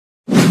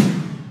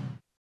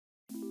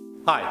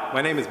Hi,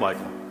 my name is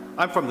Michael.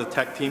 I'm from the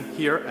tech team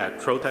here at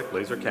Trotec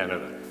Laser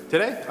Canada.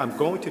 Today, I'm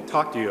going to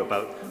talk to you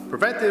about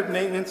preventative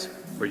maintenance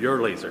for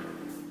your laser.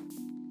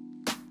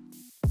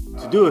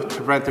 To do a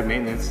preventive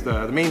maintenance,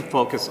 the main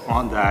focus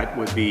on that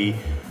would be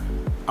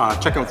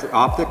checking out the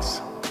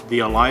optics, the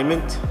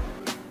alignment,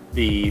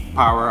 the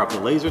power of the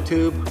laser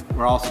tube.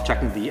 We're also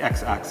checking the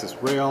X-axis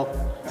rail,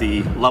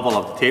 the level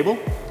of the table.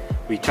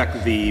 We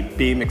check the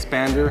beam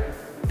expander,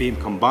 beam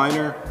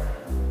combiner,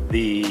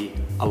 the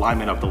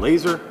alignment of the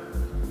laser.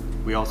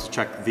 We also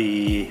check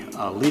the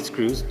lead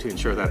screws to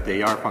ensure that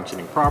they are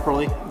functioning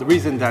properly. The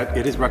reason that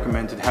it is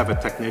recommended to have a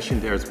technician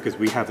there is because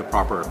we have the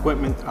proper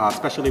equipment,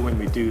 especially when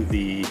we do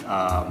the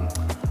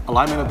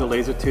alignment of the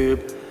laser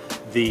tube,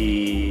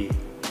 the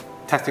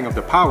testing of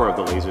the power of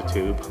the laser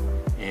tube,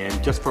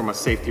 and just from a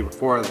safety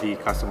for the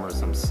customers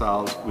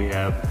themselves, we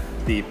have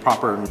the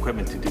proper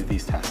equipment to do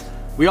these tests.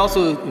 We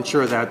also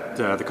ensure that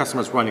the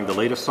customer is running the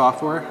latest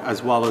software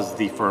as well as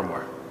the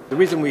firmware. The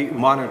reason we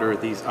monitor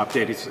these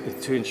updates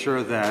is to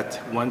ensure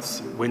that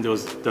once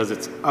Windows does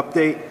its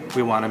update,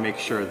 we want to make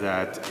sure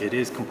that it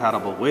is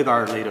compatible with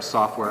our latest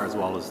software as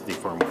well as the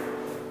firmware.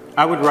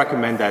 I would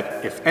recommend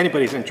that if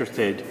anybody's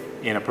interested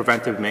in a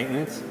preventive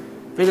maintenance,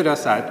 visit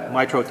us at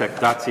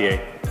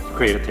mytrotec.ca to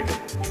create a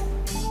ticket.